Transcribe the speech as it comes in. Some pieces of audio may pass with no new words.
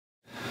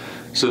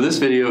So this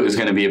video is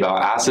going to be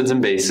about acids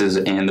and bases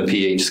and the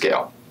pH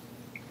scale.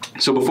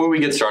 So before we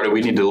get started,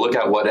 we need to look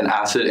at what an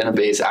acid and a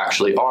base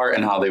actually are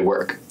and how they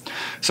work.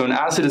 So an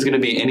acid is going to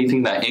be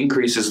anything that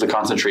increases the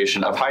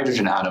concentration of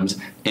hydrogen atoms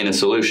in a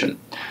solution.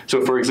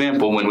 So for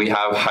example, when we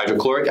have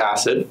hydrochloric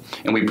acid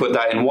and we put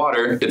that in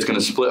water, it's going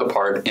to split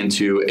apart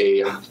into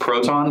a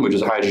proton, which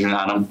is a hydrogen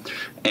atom,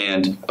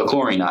 and a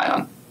chlorine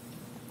ion.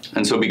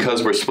 And so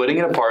because we're splitting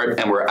it apart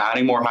and we're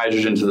adding more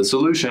hydrogen to the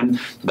solution,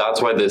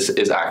 that's why this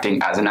is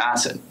acting as an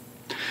acid.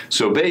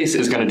 So a base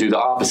is going to do the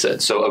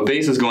opposite. So a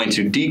base is going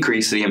to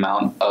decrease the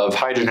amount of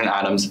hydrogen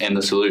atoms in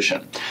the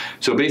solution.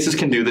 So bases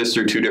can do this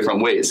through two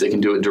different ways. They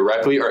can do it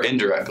directly or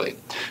indirectly.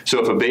 So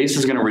if a base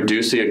is going to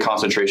reduce the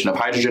concentration of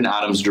hydrogen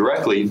atoms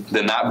directly,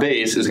 then that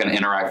base is going to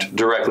interact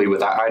directly with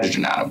that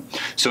hydrogen atom.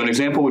 So an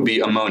example would be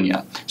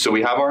ammonia. So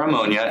we have our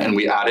ammonia and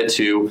we add it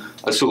to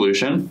a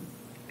solution.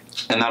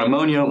 And that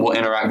ammonia will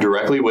interact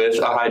directly with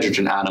a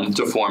hydrogen atom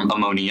to form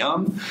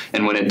ammonium.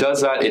 And when it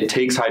does that, it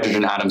takes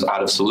hydrogen atoms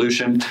out of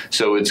solution.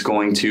 So it's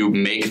going to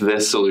make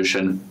this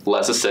solution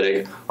less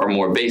acidic or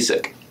more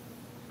basic.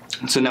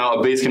 So now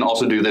a base can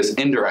also do this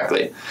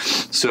indirectly.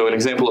 So an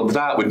example of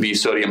that would be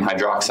sodium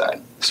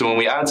hydroxide. So when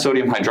we add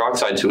sodium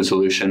hydroxide to a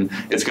solution,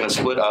 it's going to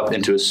split up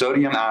into a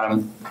sodium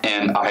atom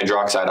and a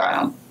hydroxide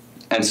ion.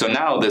 And so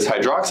now this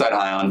hydroxide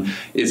ion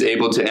is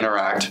able to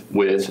interact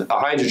with a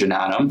hydrogen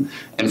atom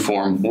and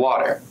form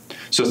water.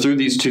 So through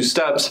these two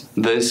steps,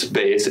 this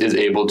base is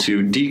able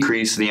to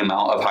decrease the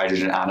amount of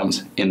hydrogen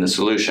atoms in the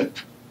solution.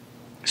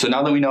 So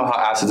now that we know how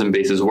acids and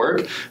bases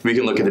work, we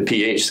can look at the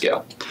pH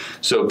scale.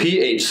 So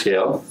pH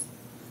scale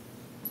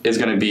is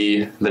going to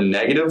be the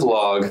negative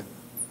log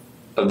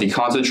of the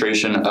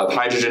concentration of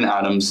hydrogen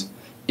atoms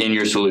in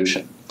your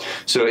solution.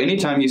 So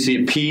anytime you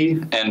see P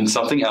and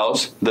something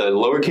else, the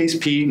lowercase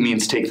p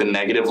means take the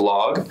negative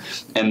log,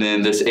 and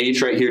then this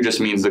H right here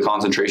just means the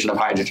concentration of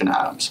hydrogen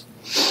atoms.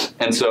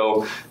 And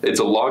so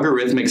it's a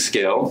logarithmic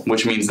scale,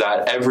 which means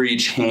that every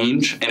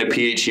change in a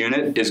pH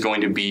unit is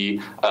going to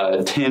be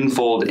a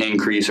tenfold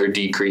increase or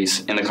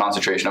decrease in the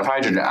concentration of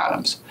hydrogen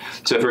atoms.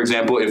 So for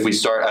example, if we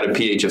start at a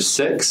pH of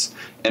 6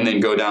 and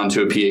then go down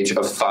to a pH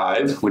of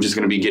 5, which is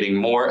going to be getting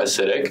more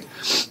acidic,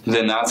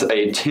 then that's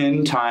a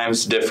 10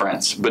 times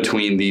difference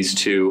between these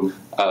two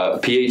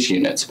pH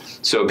units.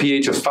 So a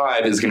pH of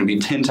 5 is going to be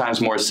 10 times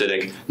more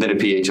acidic than a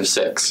pH of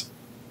 6.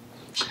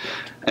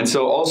 And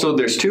so also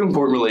there's two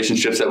important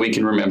relationships that we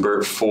can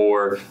remember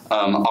for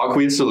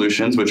aqueous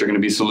solutions, which are going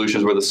to be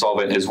solutions where the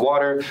solvent is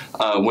water,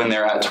 when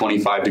they're at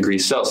 25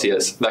 degrees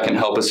Celsius. That can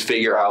help us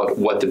figure out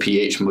what the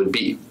pH would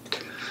be.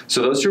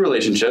 So those two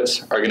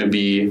relationships are going to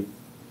be,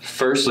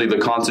 firstly, the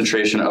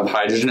concentration of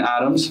hydrogen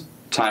atoms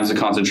times the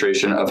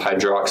concentration of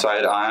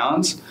hydroxide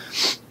ions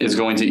is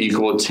going to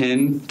equal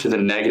 10 to the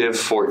negative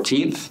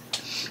 14th.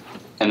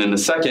 And then the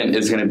second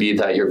is going to be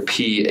that your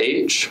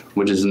pH,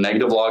 which is the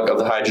negative log of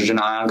the hydrogen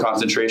ion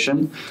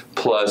concentration,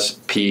 plus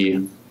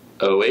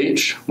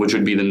pOH, which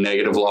would be the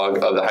negative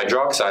log of the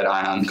hydroxide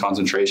ion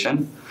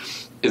concentration,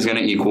 is going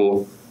to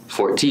equal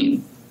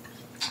 14.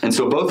 And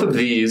so both of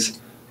these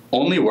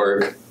only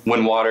work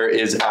when water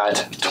is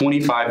at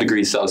 25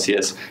 degrees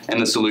Celsius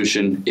and the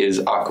solution is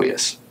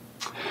aqueous.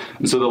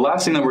 And so the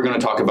last thing that we're going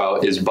to talk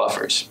about is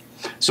buffers.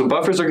 So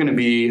buffers are going to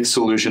be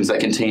solutions that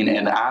contain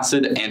an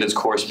acid and its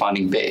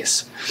corresponding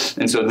base.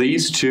 And so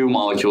these two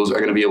molecules are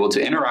going to be able to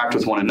interact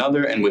with one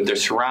another and with their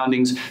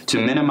surroundings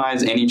to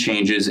minimize any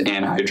changes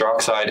in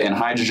hydroxide and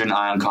hydrogen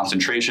ion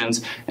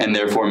concentrations and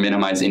therefore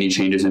minimize any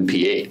changes in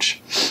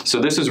pH. So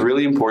this is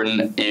really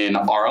important in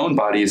our own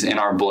bodies, in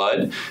our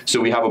blood.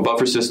 So we have a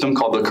buffer system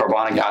called the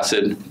carbonic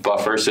acid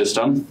buffer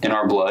system in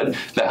our blood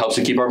that helps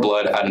to keep our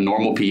blood at a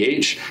normal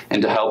pH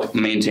and to help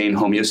maintain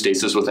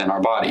homeostasis within our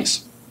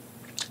bodies.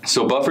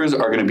 So buffers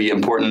are going to be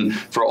important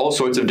for all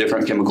sorts of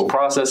different chemical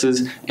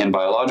processes and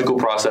biological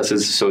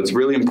processes, so it's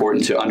really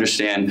important to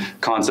understand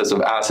concepts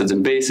of acids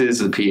and bases,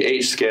 the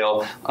pH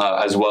scale,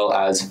 as well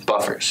as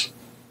buffers.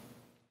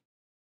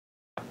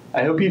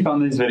 I hope you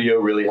found this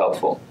video really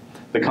helpful.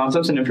 The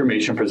concepts and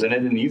information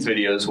presented in these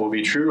videos will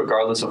be true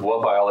regardless of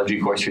what biology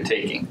course you're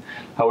taking.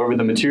 However,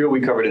 the material we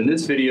covered in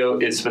this video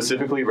is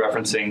specifically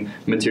referencing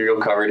material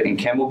covered in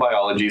Campbell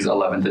Biology's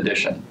 11th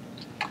edition.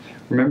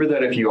 Remember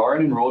that if you are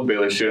an enrolled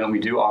Baylor student, we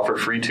do offer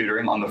free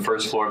tutoring on the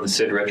first floor of the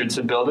Sid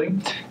Richardson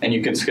building, and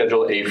you can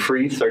schedule a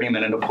free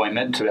 30-minute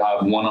appointment to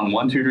have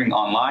one-on-one tutoring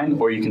online,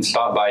 or you can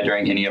stop by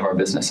during any of our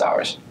business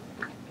hours.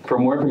 For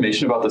more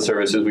information about the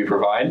services we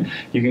provide,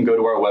 you can go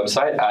to our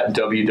website at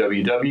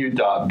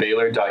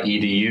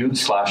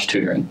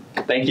www.baylor.edu/tutoring.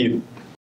 Thank you.